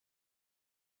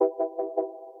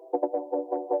Hey,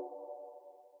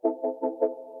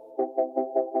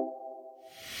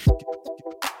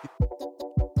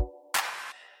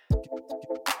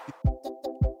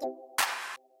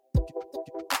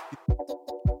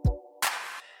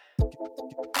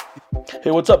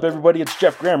 what's up, everybody? It's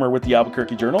Jeff Grammer with the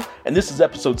Albuquerque Journal, and this is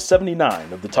episode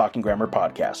 79 of the Talking Grammar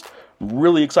podcast. I'm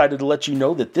really excited to let you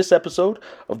know that this episode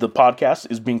of the podcast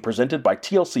is being presented by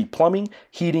TLC Plumbing,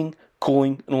 Heating,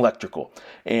 Cooling, and Electrical.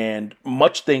 And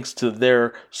much thanks to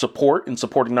their support in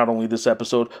supporting not only this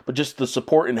episode, but just the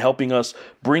support in helping us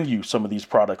bring you some of these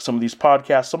products, some of these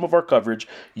podcasts, some of our coverage.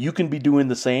 You can be doing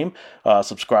the same.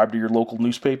 Subscribe to your local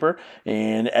newspaper.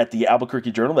 And at the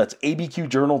Albuquerque Journal, that's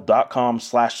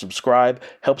abqjournal.com/subscribe.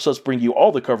 Helps us bring you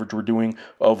all the coverage we're doing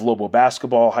of Lobo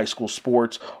basketball, high school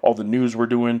sports, all the news we're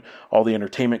doing, all the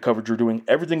entertainment coverage we're doing.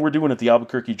 Everything we're doing at the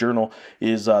Albuquerque Journal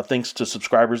is thanks to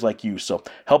subscribers like you. So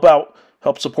help out.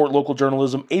 Help support local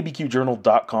journalism,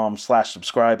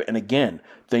 abqjournal.com/subscribe. And again,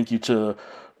 thank you to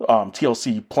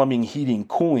TLC Plumbing, Heating,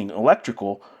 Cooling,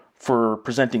 Electrical for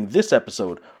presenting this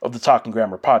episode of the Talking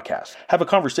Grammar podcast. Have a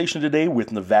conversation today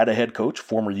with Nevada head coach,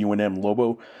 former UNM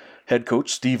Lobo head coach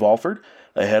Steve Alford,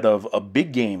 ahead of a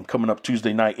big game coming up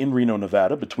Tuesday night in Reno,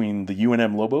 Nevada between the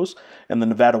UNM Lobos and the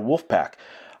Nevada Wolfpack.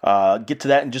 Get to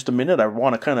that in just a minute. I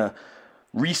want to kind of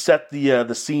reset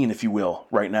the scene, if you will,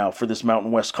 right now for this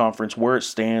Mountain West Conference, where it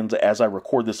stands as I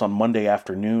record this on Monday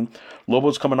afternoon.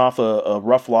 Lobos coming off a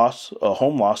rough loss, a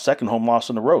home loss, second home loss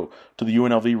in a row to the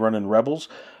UNLV Running Rebels.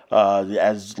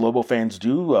 As Lobo fans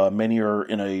do, many are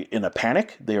in a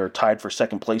panic. They are tied for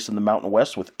second place in the Mountain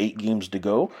West with 8 games to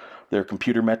go. Their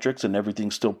computer metrics and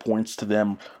everything still points to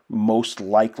them most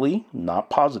likely, not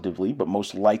positively, but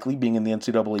most likely being in the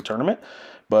NCAA tournament.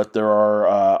 But there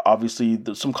are obviously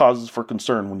some causes for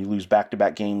concern when you lose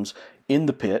back-to-back games in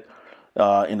the pit,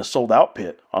 in a sold-out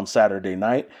pit on Saturday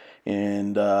night.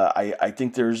 And I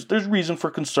think there's reason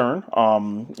for concern.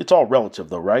 It's all relative,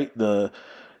 though, right? The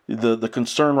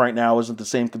concern right now isn't the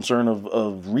same concern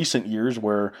of recent years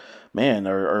where, man,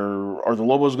 are the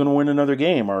Lobos going to win another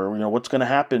game? Or, what's going to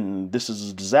happen? This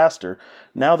is a disaster.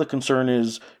 Now the concern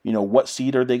is, what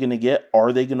seed are they going to get?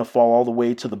 Are they going to fall all the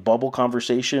way to the bubble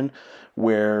conversation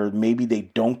where maybe they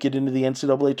don't get into the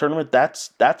NCAA tournament? That's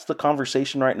the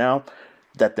conversation right now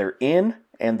that they're in.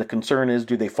 And the concern is,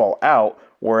 do they fall out?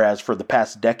 Whereas for the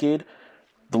past decade,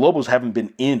 the Lobos haven't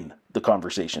been in the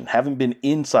conversation, haven't been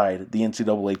inside the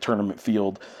NCAA tournament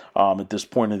field at this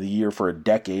point of the year for a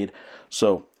decade.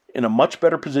 So in a much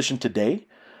better position today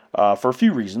for a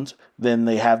few reasons than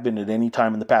they have been at any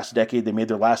time in the past decade. They made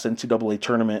their last NCAA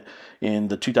tournament in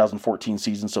the 2014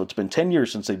 season, so it's been 10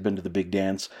 years since they've been to the big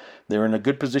dance. They're in a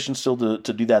good position still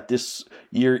to do that this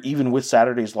year, even with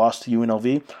Saturday's loss to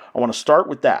UNLV. I want to start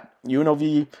with that.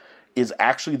 UNLV is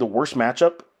actually the worst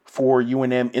matchup for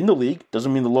UNM in the league.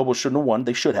 Doesn't mean the Lobos shouldn't have won.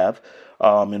 They should have,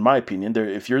 in my opinion.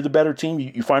 If you're the better team,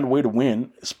 you find a way to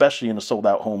win, especially in a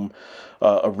sold-out home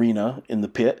arena in the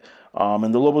pit.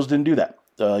 And the Lobos didn't do that.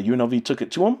 UNLV took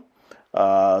it to them.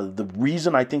 The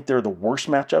reason I think they're the worst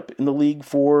matchup in the league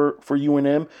for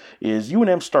UNM is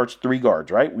UNM starts 3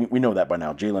 guards, right? We know that by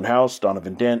now. Jalen House,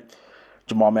 Donovan Dent,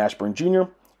 Jamal Mashburn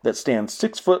Jr., that stands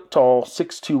 6 foot tall,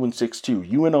 6'2", and 6'2".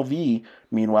 UNLV,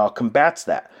 meanwhile, combats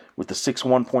that with the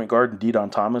 6'1" point guard,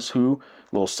 Didon Thomas, who,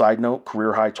 little side note,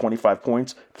 career-high 25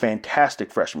 points,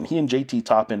 fantastic freshman. He and JT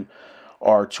Toppin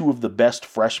are 2 of the best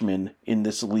freshmen in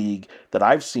this league that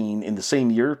I've seen in the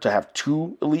same year. To have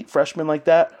 2 elite freshmen like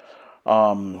that,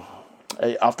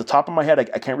 off the top of my head,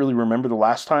 I can't really remember the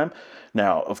last time.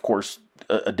 Now, of course,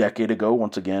 a decade ago,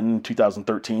 once again, in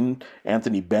 2013,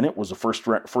 Anthony Bennett was the first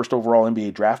overall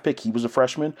NBA draft pick. He was a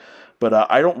freshman. But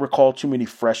I don't recall too many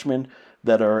freshmen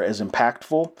that are as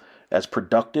impactful, as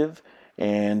productive,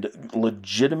 and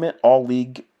legitimate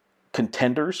all-league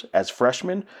contenders as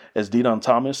freshmen as Didon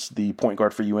Thomas, the point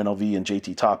guard for UNLV, and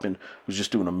JT Toppin, who's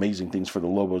just doing amazing things for the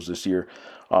Lobos this year.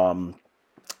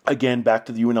 Again, back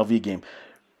to the UNLV game.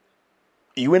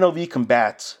 UNLV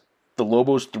combats the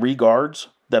Lobos' 3 guards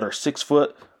that are 6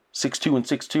 foot, 6'2", and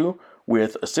 6'2",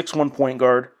 with a 6'1" point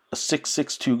guard, a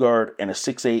 6'2" guard, and a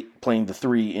 6'8" playing the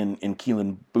 3 in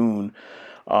Keelan Boone.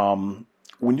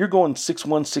 When you're going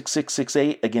 6'1", 6'6",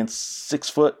 6'8" against 6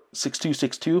 foot, 6'2",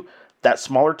 6'2", that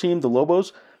smaller team, the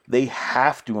Lobos, they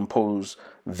have to impose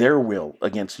their will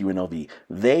against UNLV.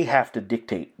 They have to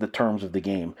dictate the terms of the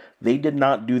game. They did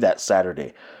not do that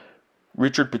Saturday.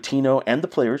 Richard Pitino and the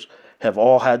players have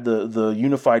all had the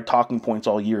unified talking points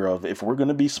all year of, if we're going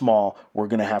to be small, we're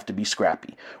going to have to be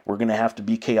scrappy. We're going to have to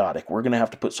be chaotic. We're going to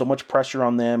have to put so much pressure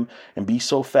on them and be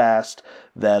so fast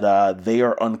that they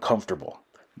are uncomfortable.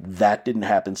 That didn't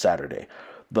happen Saturday.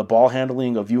 The ball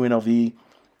handling of UNLV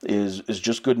is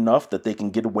just good enough that they can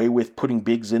get away with putting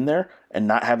bigs in there and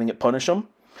not having it punish them.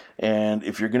 And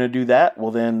if you're going to do that,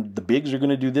 well, then the bigs are going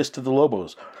to do this to the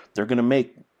Lobos. They're going to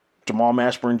make Jamal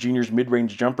Mashburn Jr.'s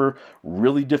mid-range jumper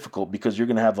really difficult because you're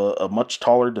going to have a much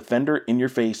taller defender in your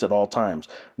face at all times.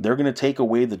 They're going to take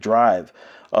away the drive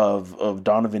of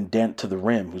Donovan Dent to the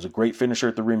rim, who's a great finisher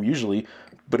at the rim usually.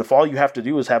 But if all you have to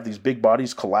do is have these big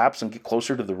bodies collapse and get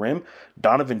closer to the rim,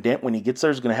 Donovan Dent, when he gets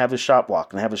there, is going to have his shot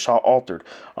blocked and have his shot altered.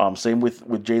 Same with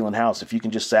Jalen House. If you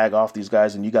can just sag off these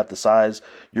guys and you got the size,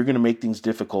 you're going to make things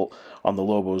difficult on the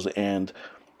Lobos. And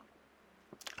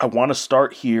I want to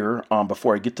start here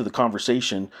before I get to the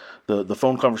conversation, the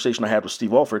phone conversation I had with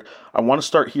Steve Alford. I want to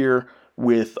start here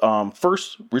with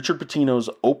first Richard Pitino's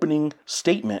opening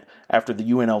statement after the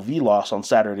UNLV loss on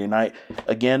Saturday night.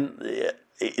 Again,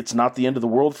 it's not the end of the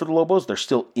world for the Lobos. They're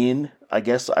still in, I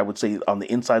guess I would say, on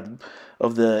the inside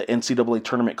of the NCAA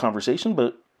tournament conversation,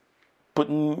 but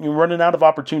running out of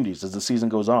opportunities as the season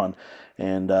goes on.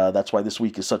 And that's why this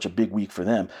week is such a big week for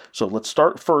them. So let's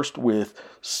start first with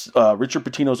Richard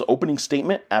Pitino's opening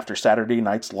statement after Saturday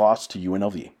night's loss to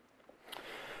UNLV.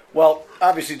 Well,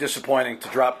 obviously disappointing to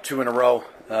drop 2 in a row,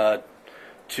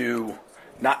 to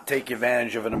not take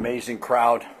advantage of an amazing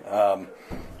crowd.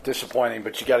 Disappointing,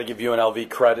 but you got to give UNLV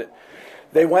credit.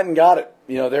 They went and got it.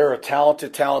 You know, they're a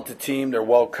talented team. They're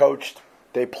well coached.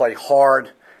 They play hard.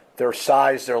 Their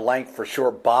size, their length for sure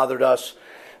bothered us.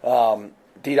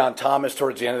 De'Don Thomas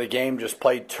towards the end of the game just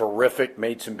played terrific,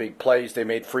 made some big plays. They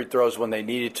made free throws when they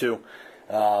needed to.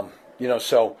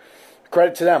 So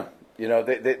credit to them. You know,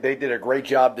 they did a great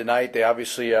job tonight. They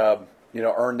obviously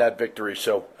earned that victory.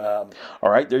 So, all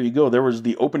right, there you go. There was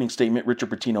the opening statement Richard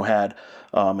Pitino had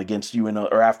against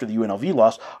UNLV or after the UNLV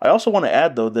loss. I also want to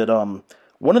add though that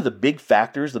one of the big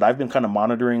factors that I've been kind of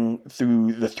monitoring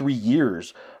through the 3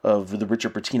 years of the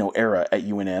Richard Pitino era at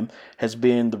UNM has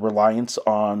been the reliance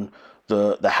on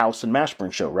the House and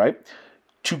Mashburn show. Right,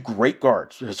 2 great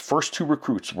guards. His first 2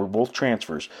 recruits were both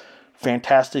transfers,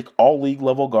 fantastic all league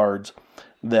level guards.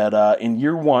 That in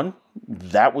year 1.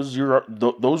 That was your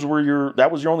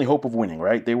only hope of winning,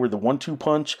 right? They were the 1-2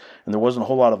 punch, and there wasn't a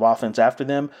whole lot of offense after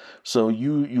them. So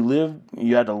you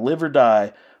had to live or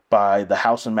die by the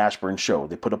House and Mashburn show.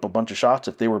 They put up a bunch of shots.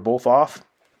 If they were both off,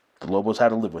 the Lobos had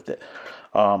to live with it.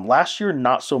 Last year,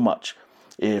 not so much.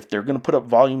 If they're going to put up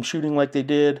volume shooting like they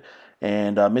did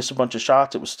and miss a bunch of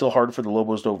shots, it was still hard for the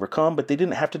Lobos to overcome, but they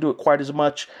didn't have to do it quite as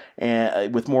much.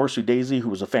 And with Morris Udeze, who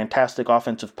was a fantastic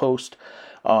offensive post,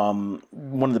 one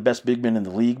of the best big men in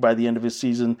the league by the end of his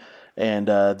season, and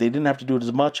they didn't have to do it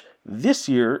as much. This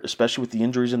year, especially with the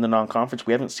injuries in the non-conference,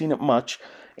 we haven't seen it much,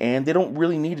 and they don't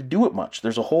really need to do it much.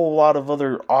 There's a whole lot of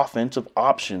other offensive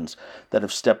options that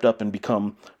have stepped up and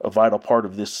become a vital part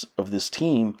of this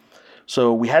team.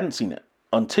 So we hadn't seen it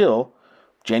until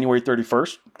January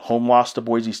 31st, home loss to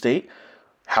Boise State.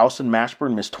 House and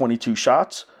Mashburn missed 22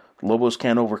 shots. Lobos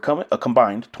can't overcome it, a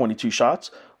combined 22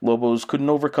 shots. Lobos couldn't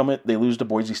overcome it. They lose to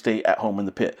Boise State at home in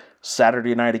the pit.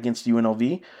 Saturday night against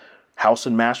UNLV, House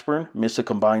and Mashburn miss a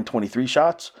combined 23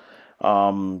 shots.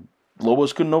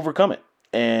 Lobos couldn't overcome it.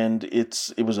 And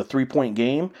it was a 3-point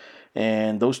game,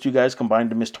 and those 2 guys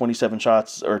combined to miss 27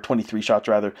 shots, or 23 shots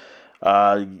rather.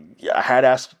 I had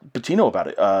asked Pitino about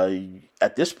it.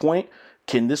 At this point,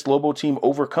 can this Lobo team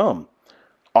overcome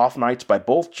off nights by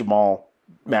both Jamal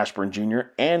Mashburn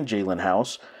Jr. and Jalen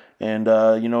House? And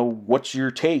what's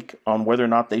your take on whether or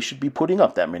not they should be putting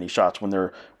up that many shots when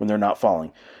they're not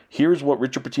falling? Here's what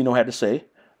Richard Pitino had to say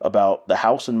about the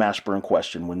House and Mashburn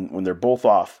question. When they're both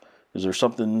off, is there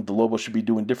something the Lobos should be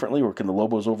doing differently, or can the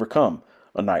Lobos overcome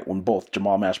a night when both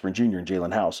Jamal Mashburn Jr. and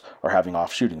Jalen House are having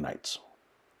off shooting nights?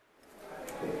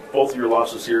 Both of your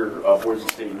losses here, Boise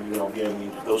State and UNLV, I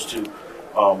mean, those 2,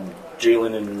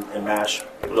 Jalen and Mash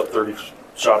put up 30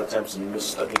 shot attempts and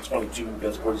missed, I think, 22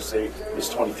 against Boise State,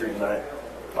 missed 23 tonight.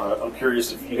 I'm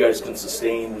curious if you guys can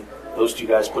sustain those 2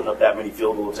 guys putting up that many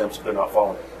field goal attempts if they're not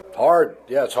falling. Hard.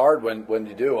 Yeah, it's hard when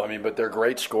you do. I mean, but they're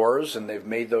great scorers, and they've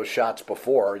made those shots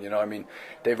before.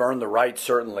 They've earned the right,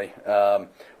 certainly.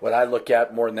 What I look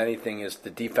at more than anything is the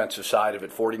defensive side of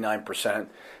it, 49%.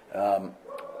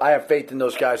 I have faith in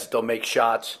those guys that they'll make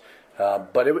shots,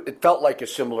 but it felt like a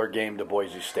similar game to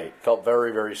Boise State. It felt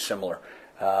very, very similar.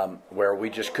 Where we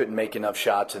just couldn't make enough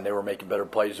shots, and they were making better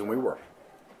plays than we were.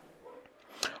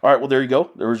 All right, well, there you go.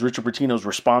 There was Richard Pitino's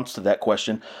response to that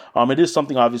question. It is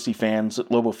something, obviously,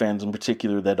 Lobo fans in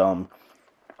particular, that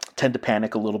tend to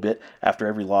panic a little bit after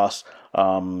every loss.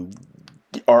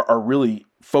 are really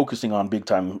focusing on big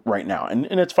time right now, and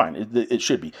it's fine. It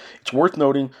should be. It's worth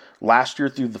noting, last year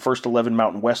through the first 11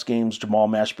 Mountain West games, Jamal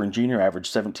Mashburn Jr.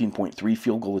 averaged 17.3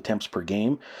 field goal attempts per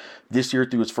game. This year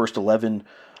through his first 11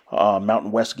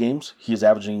 Mountain West games, he is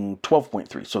averaging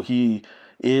 12.3. So he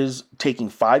is taking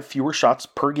 5 fewer shots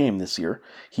per game this year.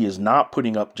 He is not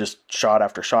putting up just shot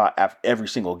after shot every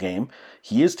single game.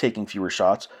 He is taking fewer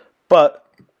shots, but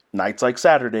nights like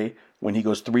Saturday, when he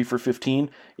goes 3 for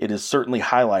 15, it is certainly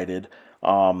highlighted.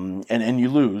 And you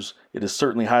lose, it is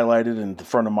certainly highlighted in the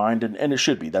front of mind, and it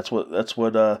should be. That's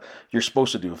what you're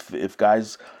supposed to do. If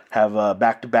guys have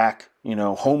back-to-back,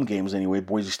 home games anyway,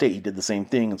 Boise State, he did the same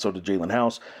thing, and so did Jalen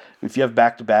House. If you have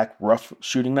back-to-back rough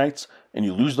shooting nights and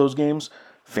you lose those games,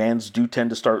 fans do tend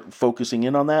to start focusing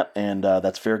in on that, and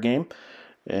that's fair game.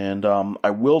 And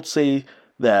I will say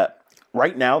that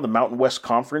right now, the Mountain West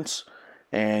Conference,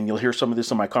 and you'll hear some of this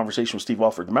in my conversation with Steve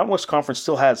Alford, the Mountain West Conference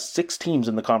still has 6 teams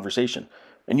in the conversation,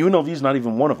 and UNLV is not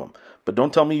even one of them. But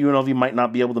don't tell me UNLV might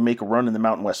not be able to make a run in the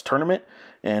Mountain West tournament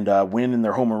and win in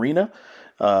their home arena,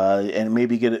 and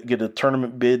maybe get a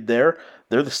tournament bid there.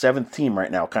 They're the 7th team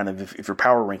right now, kind of, if you're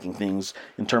power ranking things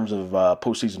in terms of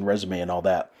postseason resume and all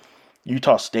that.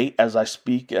 Utah State, as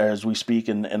we speak,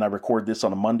 and I record this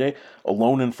on a Monday,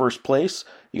 alone in first place.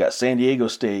 You got San Diego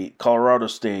State, Colorado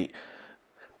State,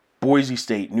 Boise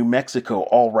State, New Mexico,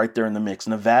 all right there in the mix.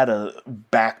 Nevada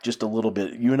back just a little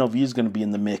bit. UNLV is going to be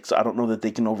in the mix. I don't know that they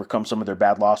can overcome some of their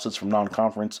bad losses from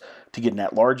non-conference to get in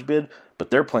that large bid, but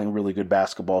they're playing really good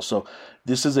basketball. So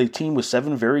this is a team with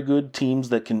 7 very good teams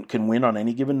that can win on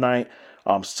any given night.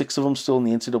 6 of them still in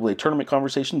the NCAA tournament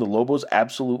conversation. The Lobos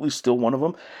absolutely still one of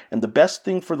them. And the best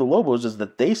thing for the Lobos is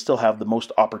that they still have the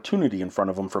most opportunity in front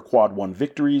of them for quad 1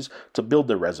 victories to build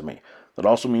their resume. That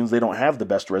also means they don't have the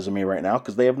best resume right now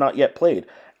because they have not yet played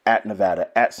at Nevada,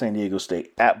 at San Diego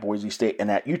State, at Boise State, and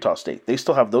at Utah State. They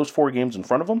still have those 4 games in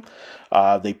front of them.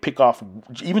 They pick off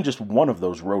even just one of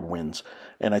those road wins,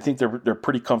 and I think they're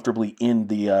pretty comfortably in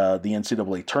the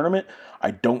NCAA tournament.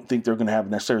 I don't think they're going to have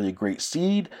necessarily a great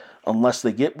seed unless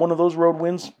they get one of those road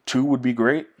wins. 2 would be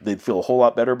great. They'd feel a whole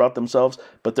lot better about themselves,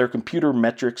 but their computer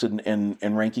metrics and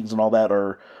rankings and all that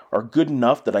are good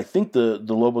enough that I think the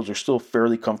Lobos are still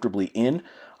fairly comfortably in.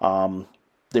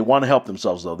 They want to help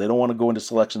themselves, though. They don't want to go into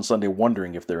Selection Sunday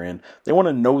wondering if they're in. They want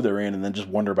to know they're in and then just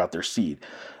wonder about their seed.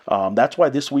 That's why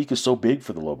this week is so big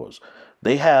for the Lobos.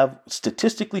 They have,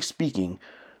 statistically speaking,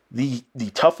 the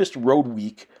toughest road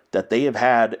week that they have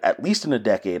had at least in a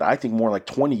decade. I think more like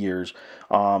 20 years,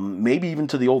 maybe even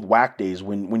to the old WAC days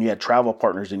when you had travel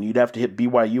partners and you'd have to hit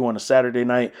BYU on a Saturday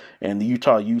night and the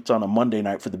Utah Utes on a Monday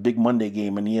night for the big Monday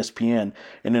game on ESPN.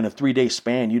 And in a 3-day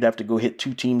span, you'd have to go hit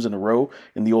 2 teams in a row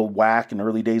in the old WAC and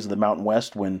early days of the Mountain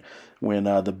West when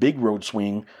the big road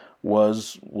swing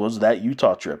was that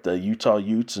Utah trip, the Utah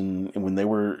Utes, and when they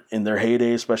were in their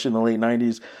heyday, especially in the late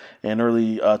 90s and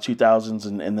early 2000s,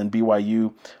 and then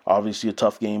BYU, obviously a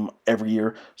tough game every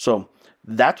year. So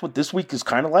that's what this week is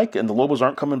kind of like, and the Lobos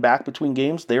aren't coming back between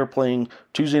games. They are playing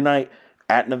Tuesday night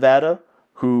at Nevada,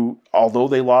 who, although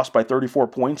they lost by 34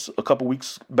 points a couple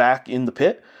weeks back in the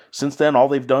pit, since then all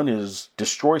they've done is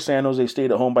destroy San Jose State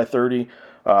at home by 30.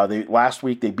 Last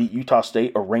week they beat Utah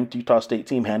State, a ranked Utah State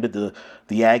team, handed the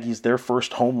Aggies their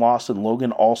first home loss in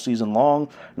Logan all season long,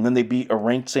 and then they beat a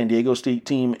ranked San Diego State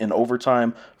team in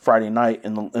overtime Friday night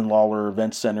in Lawler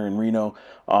Events Center in Reno.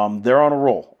 They're on a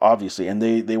roll, obviously, and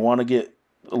they want to get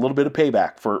a little bit of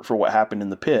payback for what happened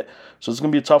in the pit. So it's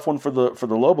going to be a tough one for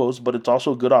the Lobos, but it's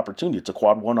also a good opportunity. It's a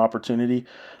quad 1 opportunity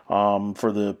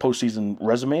for the postseason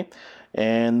resume,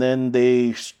 and then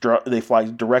they fly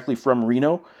directly from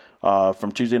Reno.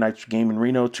 From Tuesday night's game in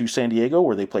Reno to San Diego,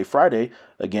 where they play Friday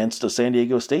against a San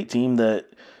Diego State team that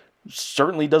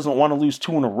certainly doesn't want to lose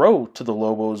 2 in a row to the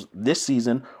Lobos this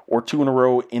season, or 2 in a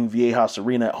row in Viejas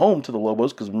Arena at home to the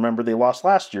Lobos, because remember they lost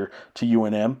last year to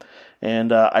UNM.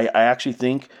 And I actually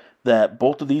think that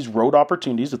both of these road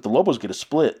opportunities, if the Lobos get a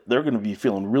split, they're going to be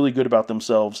feeling really good about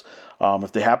themselves.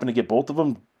 If they happen to get both of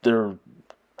them, they're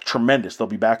tremendous. They'll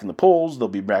be back in the polls. They'll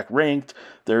be back ranked.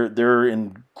 They're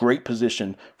in great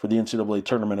position for the NCAA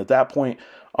tournament at that point.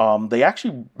 They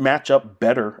actually match up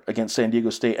better against San Diego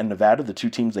State and Nevada, the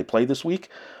 2 teams they play this week.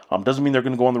 Doesn't mean they're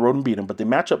going to go on the road and beat them, but they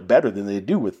match up better than they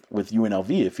do with UNLV,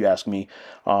 if you ask me.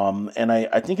 And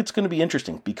I think it's going to be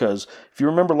interesting because if you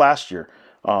remember last year,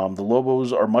 the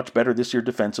Lobos are much better this year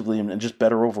defensively and just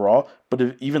better overall.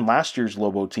 But even last year's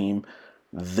Lobo team,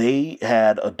 they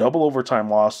had a double overtime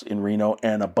loss in Reno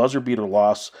and a buzzer beater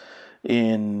loss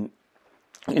in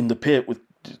the pit with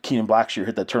Keenan Blackshear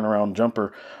hit that turnaround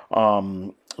jumper.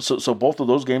 So both of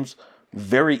those games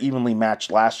very evenly matched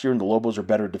last year, and the Lobos are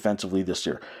better defensively this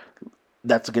year.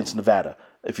 that's against Nevada.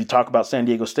 If you talk about San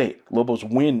Diego State, Lobos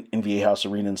win in Viejas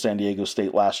Arena in San Diego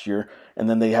State last year, and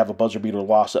then they have a buzzer beater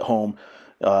loss at home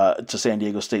to San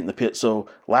Diego State in the pit. So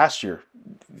last year,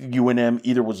 UNM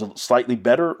either was slightly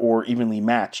better or evenly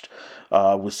matched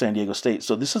with San Diego State.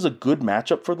 So this is a good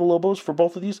matchup for the Lobos for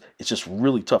both of these. It's just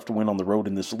really tough to win on the road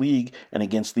in this league and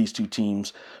against these two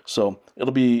teams. So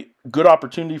it'll be a good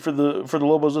opportunity for the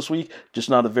Lobos this week, just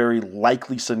not a very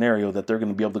likely scenario that they're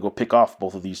going to be able to go pick off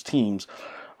both of these teams.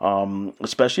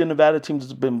 Especially a Nevada team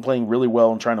that's been playing really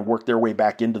well and trying to work their way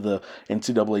back into the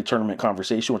NCAA tournament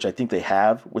conversation, which I think they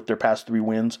have with their past 3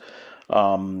 wins.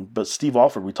 But Steve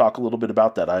Alford, we talk a little bit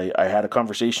about that. I had a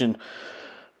conversation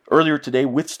earlier today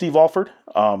with Steve Alford.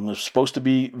 It was supposed to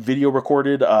be video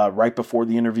recorded right before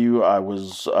the interview. I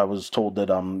was told that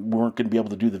we weren't going to be able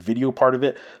to do the video part of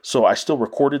it, so I still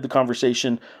recorded the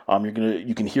conversation.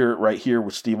 You can hear it right here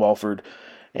with Steve Alford.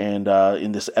 And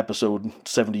in this episode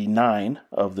 79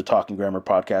 of the Talking Grammar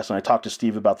podcast, and I talked to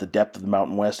Steve about the depth of the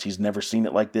Mountain West. He's never seen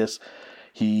it like this.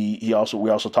 We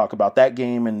also talk about that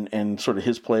game and sort of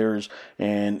his players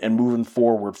and moving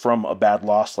forward from a bad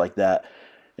loss like that,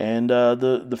 and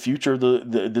the future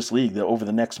of this league over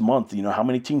the next month. How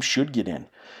many teams should get in,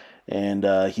 and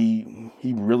he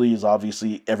really is,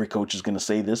 obviously every coach is going to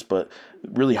say this, but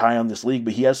really high on this league.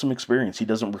 But he has some experience. He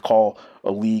doesn't recall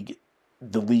the league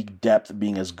depth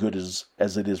being as good as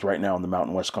it is right now in the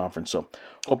Mountain West Conference. So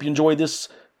hope you enjoy this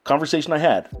conversation I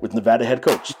had with Nevada head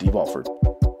coach Steve Alford.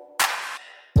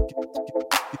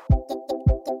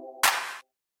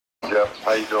 Jeff,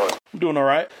 how you doing? I'm doing all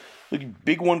right. The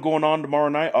big one going on tomorrow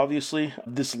night, obviously.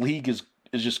 This league is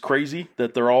just crazy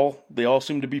that they all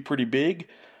seem to be pretty big.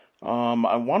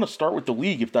 I want to start with the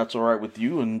league, if that's all right with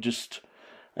you, and just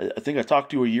I think I talked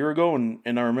to you a year ago, and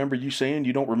I remember you saying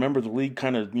you don't remember the league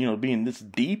kind of being this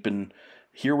deep, and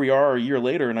here we are a year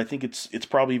later, and I think it's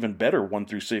probably even better 1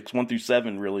 through 6, 1 through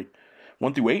 7, really,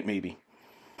 1 through 8 maybe.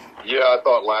 Yeah, I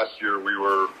thought last year we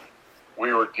were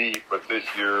deep, but this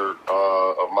year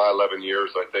of my 11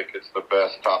 years, I think it's the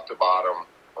best top to bottom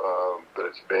that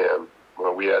it's been.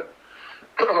 We had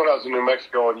when I was in New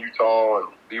Mexico and Utah, and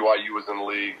BYU was in the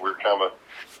league.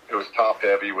 It was top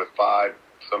heavy with 5.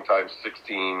 Sometimes 6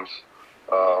 teams,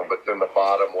 but then the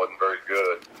bottom wasn't very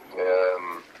good.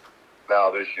 And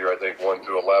now this year, I think 1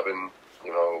 through 11,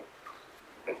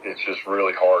 it's just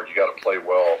really hard. You got to play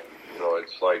well.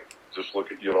 It's like, just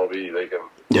look at UNLV. They can,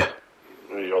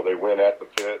 they win at the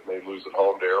pit and they lose at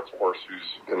home to Air Force,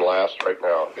 who's in last right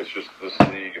now. It's just this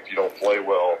league. If you don't play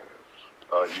well,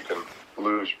 you can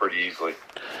lose pretty easily.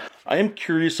 I am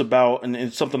curious about, and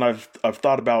it's something I've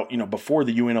thought about, before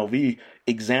the UNLV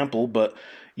example, but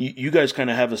you guys kind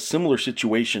of have a similar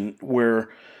situation where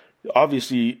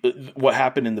obviously what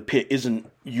happened in the pit isn't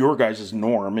your guys'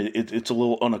 norm. It's a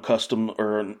little unaccustomed,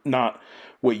 or not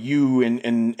what you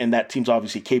and that team's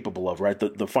obviously capable of, right?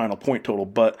 The final point total.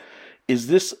 But is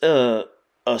this a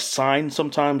sign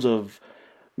sometimes of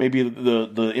maybe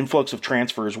the influx of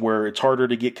transfers where it's harder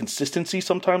to get consistency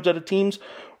sometimes out of teams,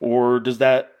 or does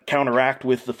that counteract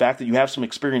with the fact that you have some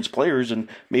experienced players and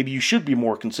maybe you should be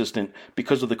more consistent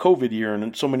because of the COVID year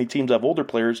and so many teams have older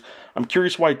players? I'm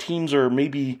curious why teams are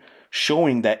maybe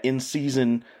showing that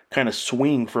in-season kind of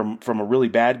swing from a really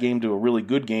bad game to a really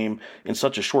good game in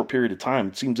such a short period of time.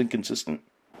 It seems inconsistent.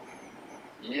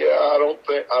 Yeah,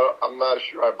 I'm not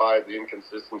sure I buy the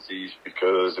inconsistencies,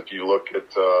 because if you look at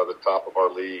the top of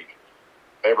our league,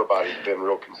 everybody's been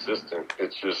real consistent.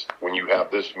 It's just when you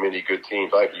have this many good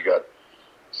teams, like you got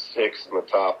 6 in the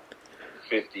top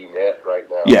 50 net right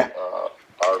now. Yeah.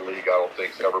 Our league, I don't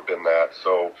think, has ever been that.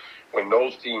 So when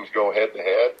those teams go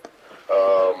head-to-head,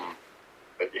 I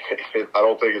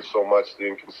don't think it's so much the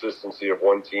inconsistency of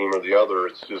one team or the other.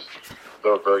 It's just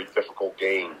they're very difficult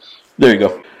games. There you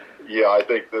go. Yeah, I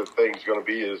think the thing's going to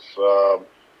be is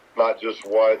not just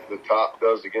what the top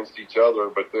does against each other,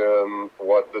 but then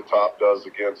what the top does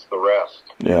against the rest.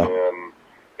 Yeah. And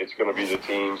it's going to be the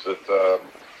teams that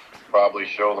probably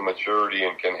show the maturity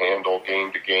and can handle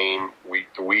game to game,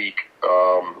 week to week,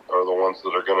 are the ones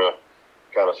that are going to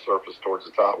kind of surface towards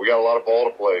the top. We got a lot of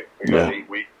ball to play. We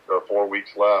got 4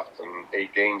 weeks left and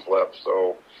 8 games left,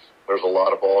 so there's a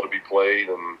lot of ball to be played,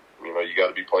 and you got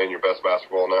to be playing your best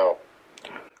basketball now.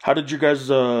 How did you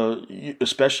guys,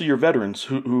 especially your veterans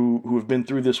who have been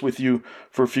through this with you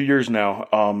for a few years now,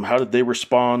 how did they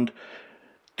respond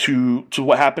to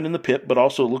what happened in the pit, but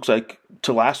also it looks like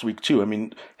to last week too? I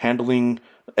mean, handling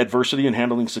adversity and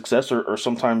handling success are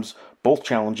sometimes both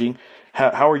challenging.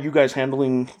 How are you guys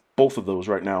handling both of those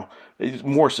right now? It's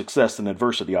more success than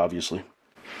adversity, obviously.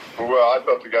 Well, I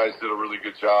thought the guys did a really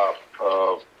good job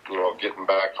of, getting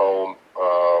back home.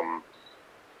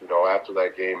 after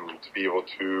that game, to be able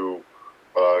to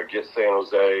get San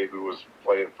Jose, who was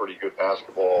playing pretty good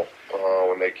basketball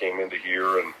when they came into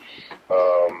here, and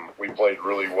we played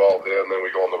really well then. Then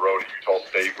we go on the road to Utah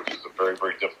State, which is a very,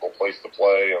 very difficult place to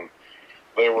play, and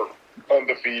they were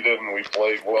undefeated, and we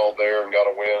played well there and got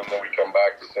a win. Then we come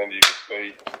back to San Diego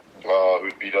State, who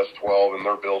beat us 12 in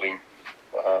their building,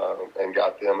 and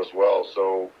got them as well.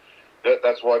 So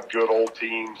that's what good old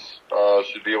teams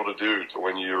should be able to do, to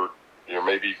when you're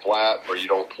maybe flat or you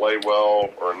don't play well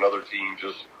or another team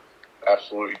just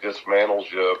absolutely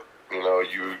dismantles you.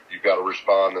 You've got to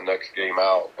respond the next game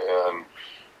out, and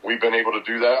we've been able to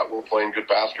do that. We're playing good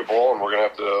basketball, and we're gonna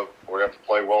have to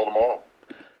play well tomorrow.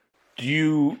 Do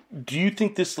you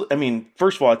think this? I mean,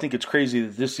 first of all, I think it's crazy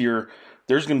that this year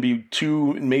there's going to be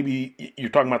two. Maybe you're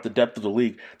talking about the depth of the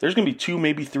league. There's going to be two,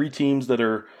 maybe three teams that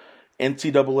are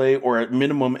NCAA or at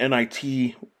minimum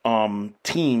NIT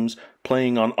teams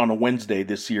playing on a Wednesday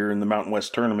this year in the Mountain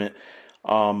West tournament.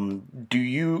 Do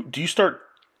you start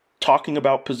talking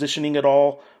about positioning at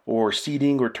all, or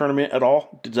seeding or tournament at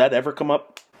all? Does that ever come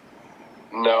up?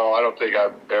 No, I don't think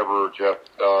I've ever, Jeff,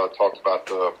 talked about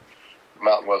the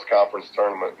Mountain West Conference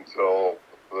tournament until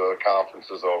the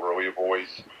conference is over. We've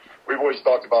always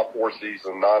talked about four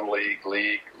season, non-league,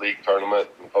 league tournament,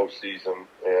 and postseason.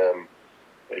 And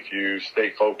if you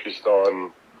stay focused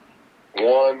on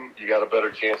one, you got a better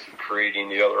chance of creating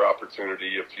the other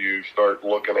opportunity. If you start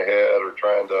looking ahead or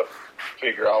trying to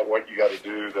figure out what you got to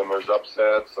do, then there's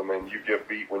upsets, and then you get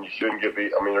beat when you shouldn't get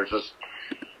beat. I mean,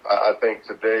 I think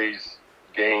today's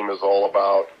game is all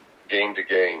about game to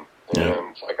game.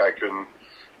 And it's like I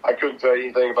couldn't tell you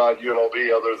anything about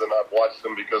UNLV other than I've watched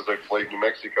them because they played New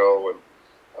Mexico, and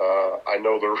I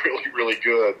know they're really, really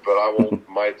good, but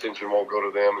my attention won't go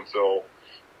to them until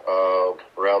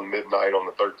around midnight on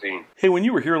the 13th. Hey, when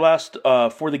you were here last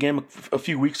for the game a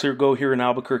few weeks ago here in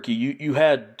Albuquerque, you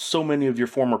had so many of your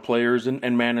former players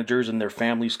and managers and their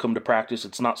families come to practice.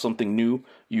 It's not something new.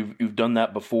 You've done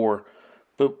that before,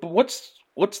 but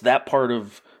what's that part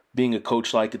of being a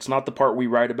coach like? It's not the part we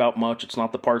write about much. It's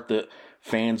not the part that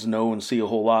fans know and see a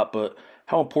whole lot, but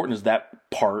how important is that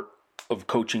part of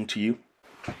coaching to you?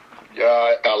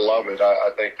 Yeah, I love it.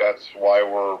 I think that's why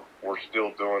we're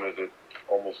still doing it at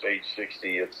almost age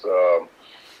 60. It's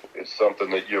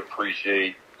something that you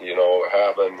appreciate,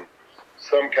 having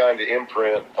some kind of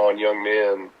imprint on young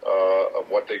men of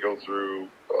what they go through,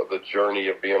 the journey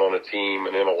of being on a team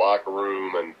and in a locker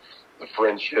room, and the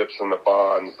friendships and the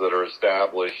bonds that are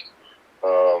established,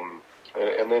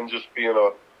 and then just being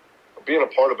a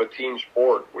part of a team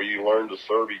sport where you learn to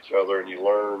serve each other, and you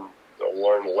learn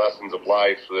lessons of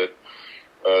life that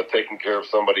taking care of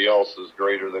somebody else is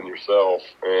greater than yourself.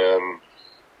 And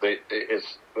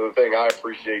it's the thing I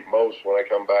appreciate most when I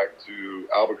come back to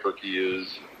Albuquerque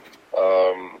is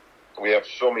we have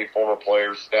so many former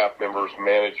players, staff members,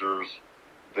 managers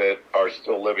that are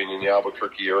still living in the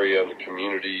Albuquerque area, and the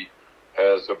community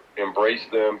has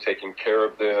embraced them, taken care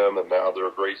of them, and now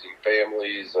they're raising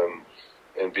families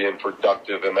and being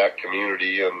productive in that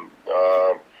community. And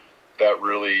that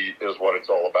really is what it's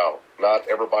all about. Not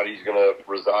everybody's going to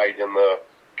reside in the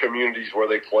communities where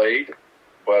they played,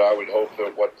 but I would hope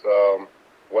that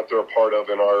what they're a part of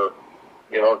in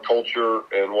our culture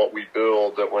and what we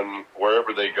build, that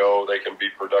wherever they go, they can be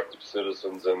productive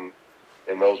citizens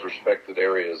in those respected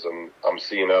areas. And I'm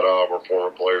seeing that out of our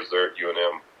former players there at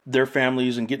UNM. Their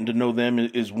families and getting to know them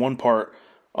is one part.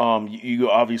 You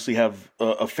obviously have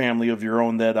a family of your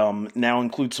own that now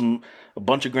includes a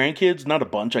bunch of grandkids. Not a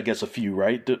bunch, I guess a few,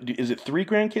 right? Is it 3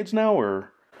 grandkids now,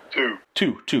 or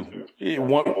two?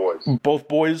 One, boys. Both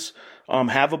boys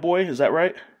have a boy. Is that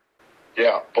right?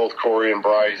 Yeah, both Corey and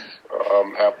Bryce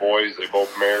have boys. They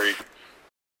both married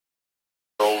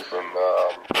girls,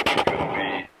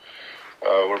 and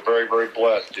we're very, very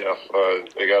blessed, Jeff.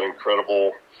 They got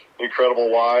incredible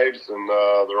wives, and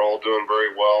they're all doing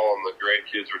very well, and the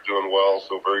grandkids are doing well,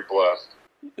 so very blessed.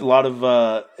 A lot of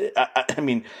I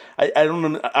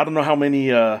don't know how many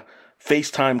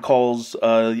FaceTime calls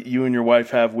you and your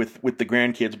wife have with the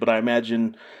grandkids, but I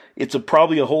imagine it's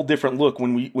probably a whole different look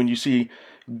when you see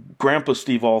Grandpa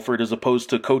Steve Alford as opposed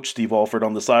to Coach Steve Alford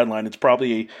on the sideline. It's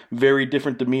probably a very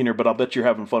different demeanor, but I'll bet you're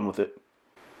having fun with it.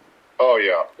 Oh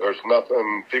yeah, there's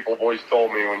nothing. People have always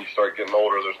told me when you start getting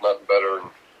older, there's nothing better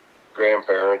than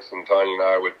grandparents, and Tanya and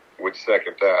I would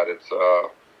second that.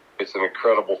 It's an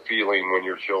incredible feeling when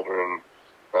your children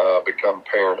become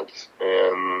parents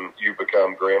and you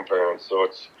become grandparents. So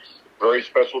it's very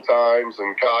special times,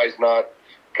 and Kai's not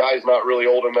really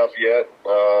old enough yet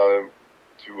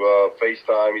to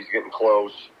FaceTime. He's getting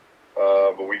close.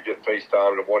 but we get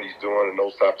FaceTime of what he's doing and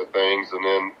those types of things. And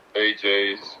then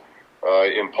AJ's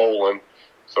in Poland,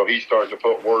 so he's starting to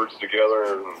put words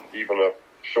together and even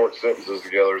short sentences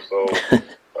together. So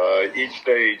each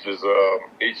stage is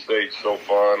so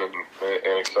fun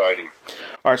and exciting.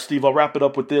 All right, Steve, I'll wrap it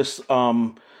up with this.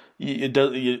 A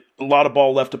lot of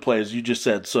ball left to play, as you just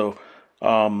said. So,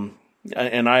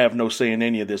 and I have no say in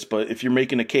any of this, but if you're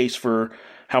making a case for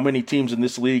how many teams in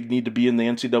this league need to be in the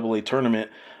NCAA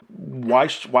tournament, why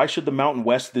should the Mountain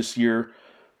West this year,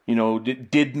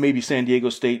 did maybe San Diego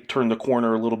State turn the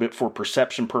corner a little bit for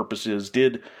perception purposes?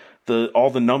 Did all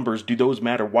the numbers, do those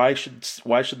matter? Why should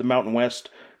the Mountain West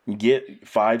get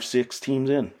 5-6 teams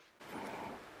in?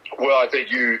 Well, I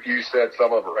think you said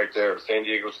some of it right there. San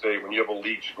Diego State, when you have a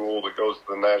league school that goes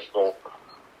to the national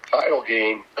title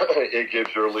game, it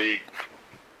gives your league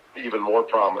even more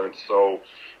prominence. So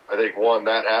I think, one,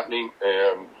 that happening,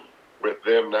 and with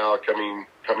them now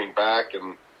coming back,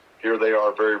 and here they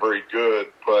are very, very good,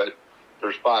 but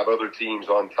there's 5 other teams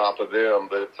on top of them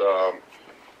that,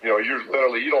 you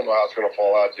don't know how it's going to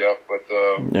fall out, Jeff, but,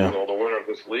 the winner of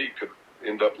this league could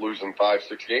end up losing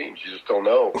 5-6 games. You just don't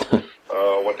know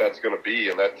what that's going to be,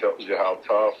 and that tells you how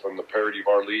tough and the parity of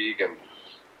our league.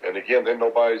 And again, then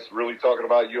nobody's really talking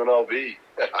about UNLV.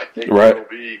 I think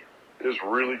UNLV is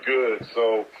really good.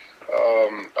 So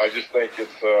I just think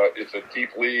it's a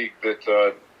deep league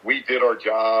that we did our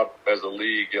job as a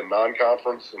league in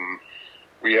non-conference, and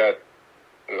we had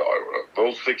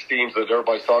those 6 teams that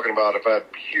everybody's talking about have had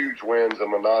huge wins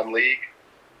in the non-league.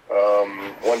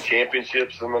 Won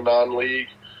championships in the non-league,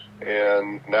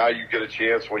 and now you get a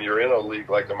chance when you're in a league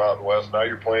like the Mountain West. Now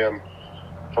you're playing,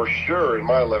 for sure, in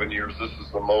my 11 years, this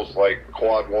is the most like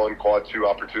quad 1, quad 2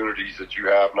 opportunities that you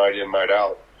have night in, night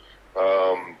out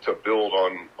to build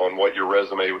on what your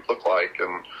resume would look like,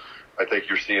 and I think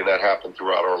you're seeing that happen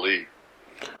throughout our league.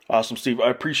 Awesome, Steve. I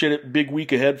appreciate it. Big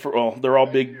week ahead they're all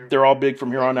big. They're all big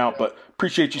from here on out, but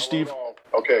appreciate you, Steve.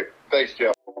 Okay, thanks,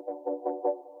 Jeff.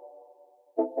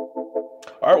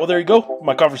 All right, well, there you go.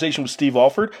 My conversation with Steve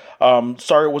Alford.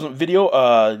 Sorry it wasn't video.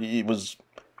 It was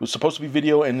supposed to be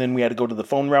video, and then we had to go to the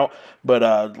phone route. But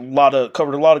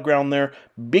covered a lot of ground there.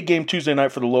 Big game Tuesday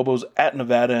night for the Lobos at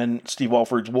Nevada and Steve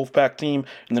Alford's Wolfpack team,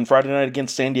 and then Friday night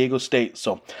against San Diego State.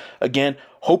 So, again,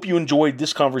 hope you enjoyed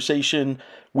this conversation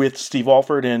with Steve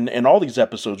Alford and all these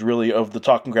episodes, really, of the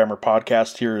Talking Grammar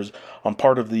podcast here as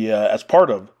part of the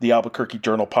Albuquerque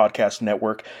Journal Podcast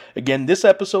Network. Again, this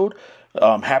episode,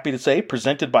 I'm happy to say,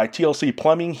 presented by TLC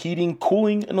Plumbing, Heating,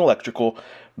 Cooling, and Electrical.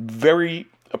 Very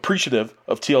appreciative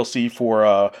of TLC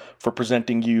for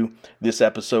presenting you this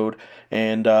episode.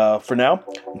 And for now,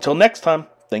 until next time,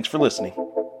 thanks for listening.